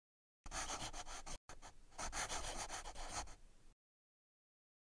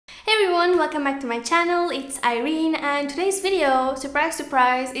everyone, welcome back to my channel. It's Irene, and today's video, surprise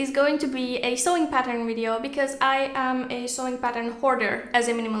surprise, is going to be a sewing pattern video because I am a sewing pattern hoarder as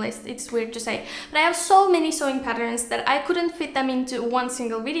a minimalist. It's weird to say, but I have so many sewing patterns that I couldn't fit them into one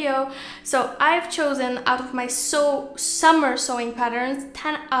single video. So I've chosen out of my summer sewing patterns,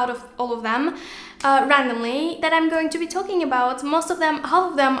 10 out of all of them, randomly, that I'm going to be talking about. Most of them,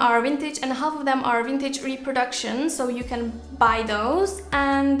 half of them are vintage and half of them are vintage reproduction, so you can buy those,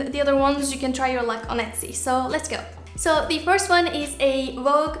 and the other ones you can try your luck on Etsy. So let's go. So the first one is a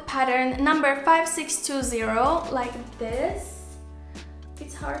Vogue pattern number 5620, like this.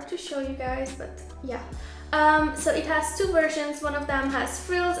 It's hard to show you guys, but yeah. So it has two versions. One of them has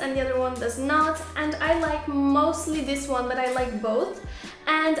frills and the other one does not, and I like mostly this one, but I like both.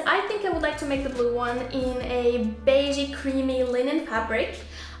 And I think I would like to make the blue one in a beigey creamy linen fabric.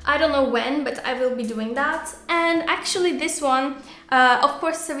 I don't know when, but I will be doing that. And actually this one, of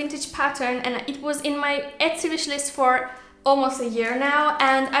course, it's a vintage pattern, and it was in my Etsy wishlist for almost a year now,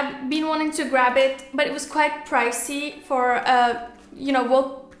 and I've been wanting to grab it, but it was quite pricey for, you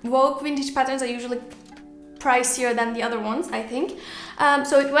know, Vogue vintage patterns are usually pricier than the other ones, I think.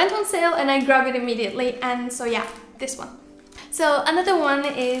 So it went on sale and I grabbed it immediately, and so yeah, this one. So another one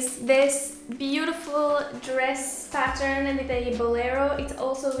is this beautiful dress pattern with a bolero. It's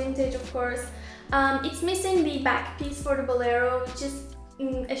also vintage, of course. It's missing the back piece for the bolero, which is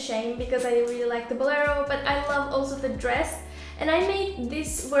a shame because I really like the bolero, but I love also the dress. And I made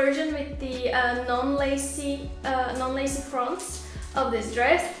this version with the non-lacy fronts of this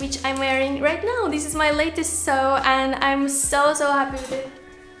dress, which I'm wearing right now. This is my latest sew, and I'm so happy with it.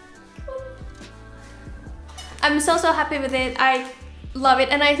 I'm so happy with it. I love it,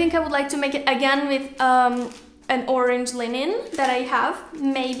 and I think I would like to make it again with an orange linen that I have,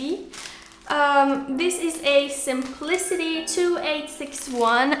 maybe. This is a Simplicity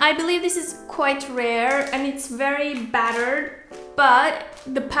 2861. I believe this is quite rare and it's very battered, but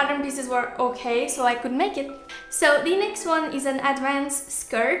the pattern pieces were okay, so I could make it. So the next one is an advanced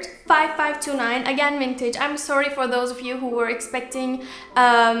skirt, 5529, again vintage. I'm sorry for those of you who were expecting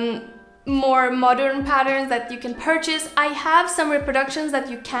more modern patterns that you can purchase. I have some reproductions that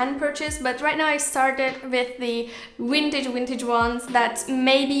you can purchase, but right now I started with the vintage ones that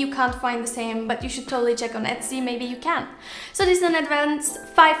maybe you can't find the same, but you should totally check on Etsy, maybe you can. So this is an advanced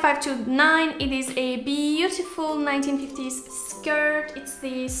 5529. It is a beautiful 1950s skirt. It's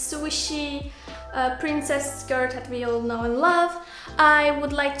the swishy princess skirt that we all know and love. I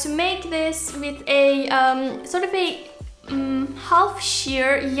would like to make this with a sort of a half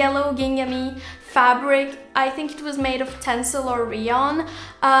sheer yellow gingham fabric. I think it was made of tencel or rayon.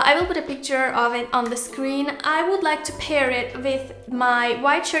 I will put a picture of it on the screen. I would like to pair it with my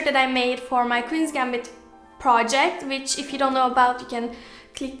white shirt that I made for my Queen's Gambit project, which if you don't know about, you can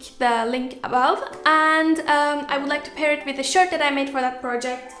click the link above. And I would like to pair it with the shirt that I made for that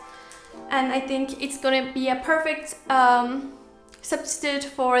project, and I think it's gonna be a perfect substitute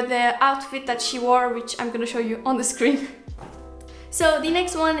for the outfit that she wore, which I'm gonna show you on the screen. So the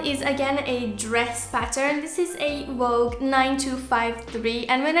next one is again a dress pattern. This is a Vogue 9253,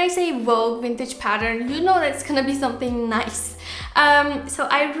 and when I say Vogue vintage pattern, you know that it's gonna be something nice. So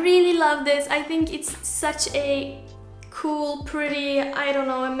I really love this. I think it's such a cool, pretty, I don't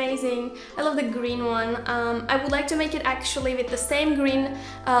know, amazing. I love the green one. I would like to make it actually with the same green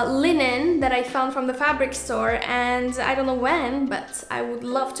linen that I found from the fabric store, and I don't know when, but I would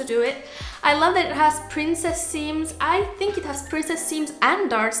love to do it. I love that it has princess seams. I think it has princess seams and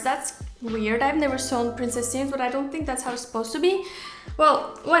darts. That's weird. I've never sewn princess seams, but I don't think that's how it's supposed to be.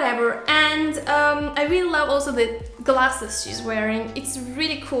 Well, whatever. And I really love also the glasses she's wearing. It's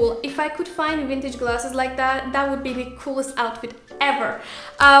really cool. If I could find vintage glasses like that, that would be the coolest outfit ever.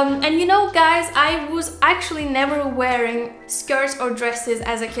 And you know, guys, I was actually never wearing skirts or dresses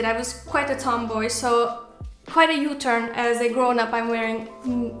as a kid. I was quite a tomboy, so quite a U-turn as a grown-up. I'm wearing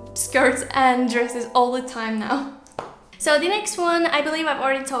skirts and dresses all the time now. So the next one, I believe I've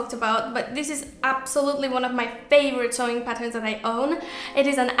already talked about, but this is absolutely one of my favorite sewing patterns that I own. It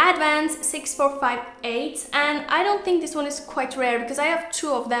is an Advanced 6458, and I don't think this one is quite rare because I have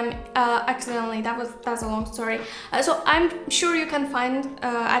two of them accidentally. That's a long story. So I'm sure you can find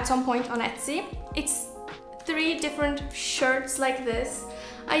at some point on Etsy. It's 3 different shirts like this.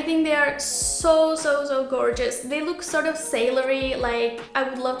 I think they are so gorgeous. They look sort of sailory, like I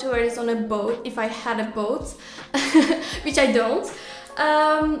would love to wear this on a boat if I had a boat, which I don't.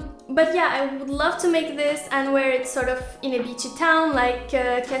 But yeah, I would love to make this and wear it sort of in a beachy town like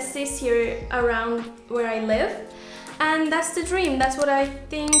Cassis here around where I live. And that's the dream. That's what I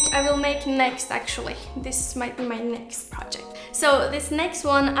think I will make next, actually. This might be my next project. So this next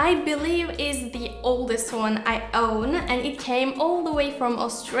one, I believe, is the oldest one I own, and it came all the way from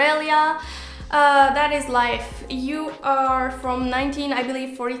Australia. That is life. You are from I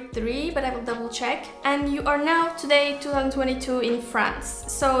believe 43, but I will double check. And you are now today 2022 in France.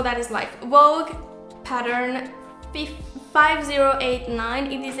 So that is life. Vogue pattern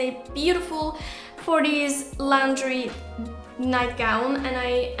 5089. It is a beautiful 40s laundry nightgown, and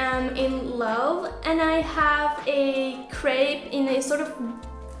I am in love. And I have a crepe in a sort of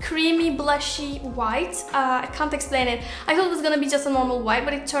creamy blushy white. I can't explain it. I thought it was gonna be just a normal white,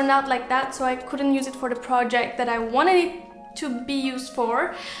 but it turned out like that, so I couldn't use it for the project that I wanted it to be used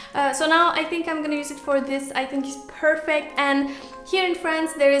for. So now I think I'm gonna use it for this. I think it's perfect. And here in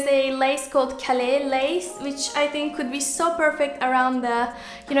France there is a lace called Calais lace, which I think could be so perfect around the,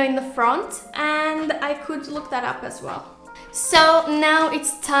 you know, in the front, and I could look that up as well. So now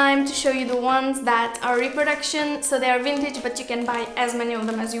it's time to show you the ones that are reproduction. So they are vintage, but you can buy as many of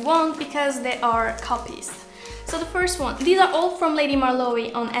them as you want because they are copies. So the first one, these are all from Lady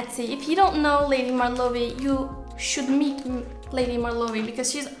Marlowe on Etsy. If you don't know Lady Marlowe, you should meet Lady Marlowe because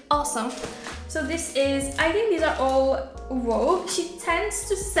she's awesome. So this is, I think these are all Vogue. She tends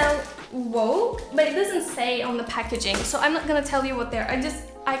to sell Vogue, but it doesn't say on the packaging. So I'm not gonna tell you what they're,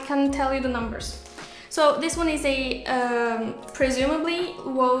 I can tell you the numbers. So this one is a presumably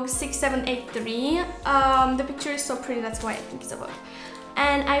Vogue 6783. The picture is so pretty, that's why I think it's a Vogue.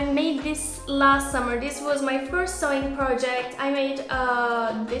 And I made this last summer. This was my first sewing project. I made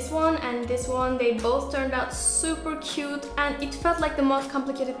this one and this one. They both turned out super cute, and it felt like the most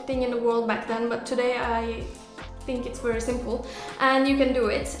complicated thing in the world back then, but today I think it's very simple and you can do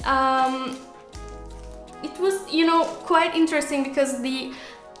it. It was, you know, quite interesting because the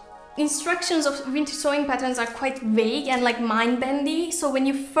instructions of vintage sewing patterns are quite vague and like mind-bendy, so when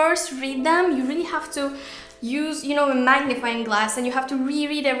you first read them you really have to use, you know, a magnifying glass, and you have to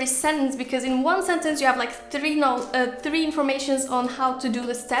reread every sentence because in one sentence you have like three informations on how to do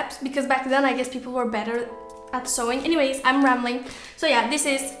the steps, because back then I guess people were better at sewing. Anyways, I'm rambling. So yeah, this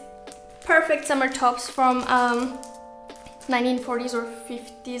is perfect summer tops from 1940s or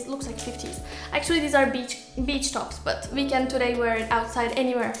 50s, looks like 50s. Actually these are beach tops, but we can today wear it outside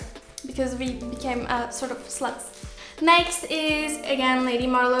anywhere because we became sort of sluts. Next is again Lady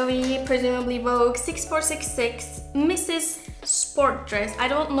Marlowe, presumably Vogue 6466 Mrs. Sport dress. I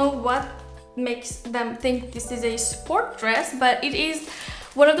don't know what makes them think this is a sport dress, but it is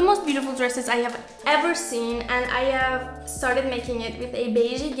one of the most beautiful dresses I have ever seen, and I have started making it with a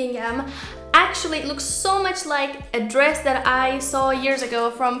beige gingham. Actually, it looks so much like a dress that I saw years ago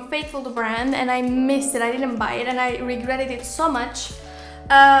from Faithful the brand, and I missed it. I didn't buy it and I regretted it so much.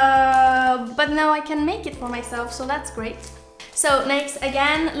 But now I can make it for myself, so that's great. So next,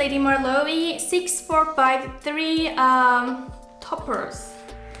 again, Lady Marlowe 6453 toppers.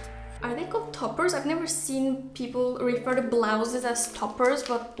 Are they called toppers? I've never seen people refer to blouses as toppers,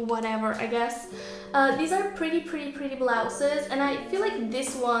 but whatever, I guess. These are pretty blouses, and I feel like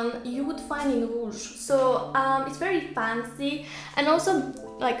this one you would find in Rouge. So it's very fancy and also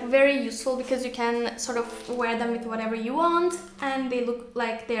like very useful because you can sort of wear them with whatever you want, and they look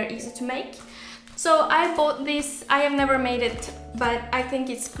like they're easy to make. So I bought this. I have never made it, but I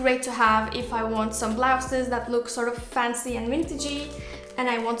think it's great to have if I want some blouses that look sort of fancy and vintagey, and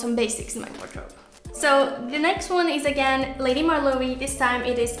I want some basics in my wardrobe. So the next one is again Lady Marlowe. This time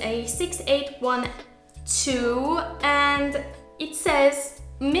it is a 6812, and it says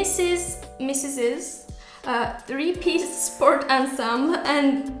Mrs.'s three-piece sport ensemble,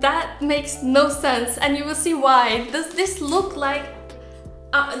 and that makes no sense, and you will see why. Does this look like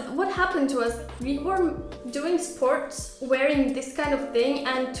what happened to us? We were doing sports wearing this kind of thing,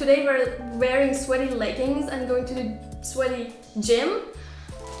 and today we're wearing sweaty leggings and going to the sweaty gym.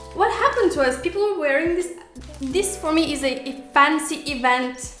 What happened to us? People were wearing this. This for me is a fancy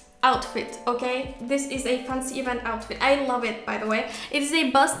event outfit, okay? This is a fancy event outfit. I love it, by the way. It is a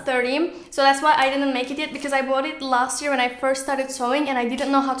bust 30, so that's why I didn't make it yet, because I bought it last year when I first started sewing and I didn't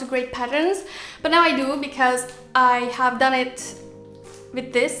know how to grade patterns, but now I do because I have done it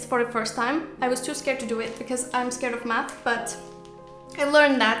with this for the first time. I was too scared to do it because I'm scared of math, but I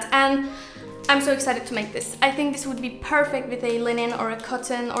learned that, and I'm so excited to make this. I think this would be perfect with a linen or a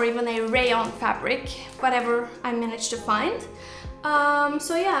cotton or even a rayon fabric, whatever I managed to find.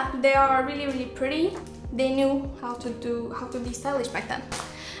 So yeah, they are really pretty. They knew how to be stylish back then.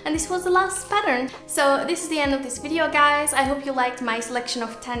 and this was the last pattern. So this is the end of this video, guys. I hope you liked my selection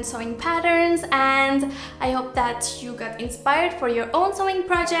of 10 sewing patterns, and I hope that you got inspired for your own sewing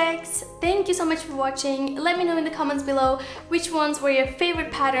projects. Thank you so much for watching. Let me know in the comments below which ones were your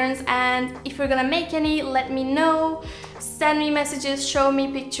favorite patterns, and if you're gonna make any, let me know. Send me messages, show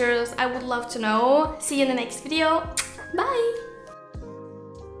me pictures. I would love to know. See you in the next video. Bye!